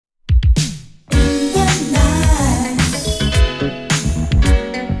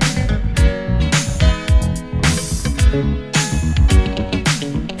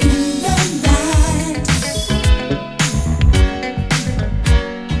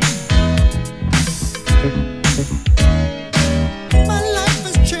My life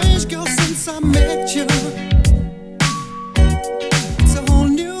has changed, girl, since I met you. It's a whole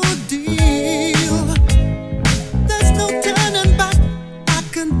new deal. There's no turning back, I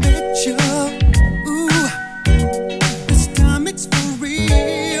can bet you. Ooh, this time it's for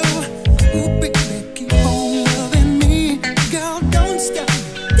real. Ooh, baby, keep on loving me. Girl, don't stop,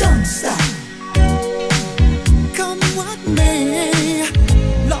 don't stop. Come what may,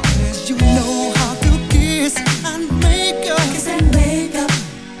 long as you know how to kiss and make up. Kiss and make up.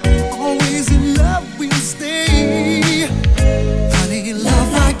 Always in love we'll stay. Honey,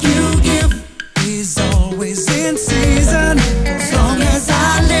 love like you give is always in season. As long as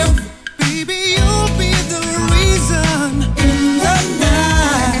I live, baby, you'll be the reason. In the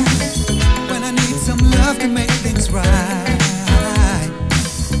night, when I need some love to make things right,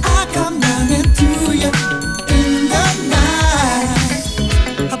 I come running to you. In the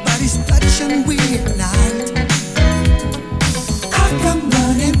night, our bodies touch and we ignite. I come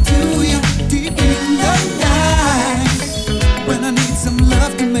running to you deep in the night, when I need some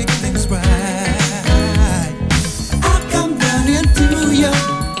love to make things right. I come running to you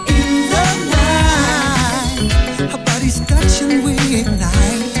in the night, our bodies touch and we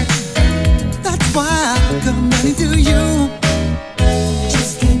ignite. That's why I come running to you.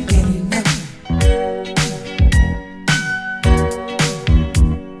 Just can't get enough.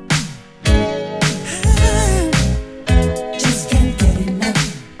 Just can't get enough.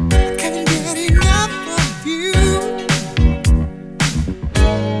 Can't get enough of you.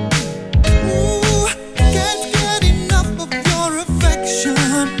 Ooh, can't get enough of your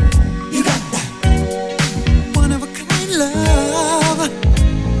affection. You got that one of a kind love,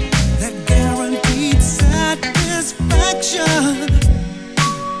 that guaranteed satisfaction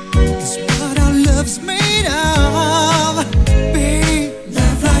is what our love's made of. Babe,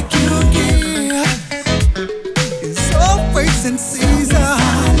 love like you give is always in season.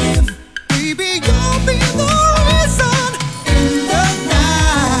 Baby, you'll be the reason. In the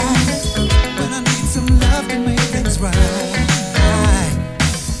night, when I need some love to make things right,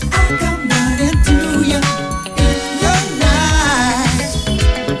 I come running to you. In the night,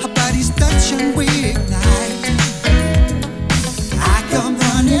 our bodies touch and we ignite. I come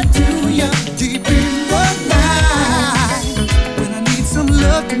running to you deep in the night, when I need some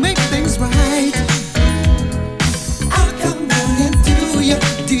love to make things right.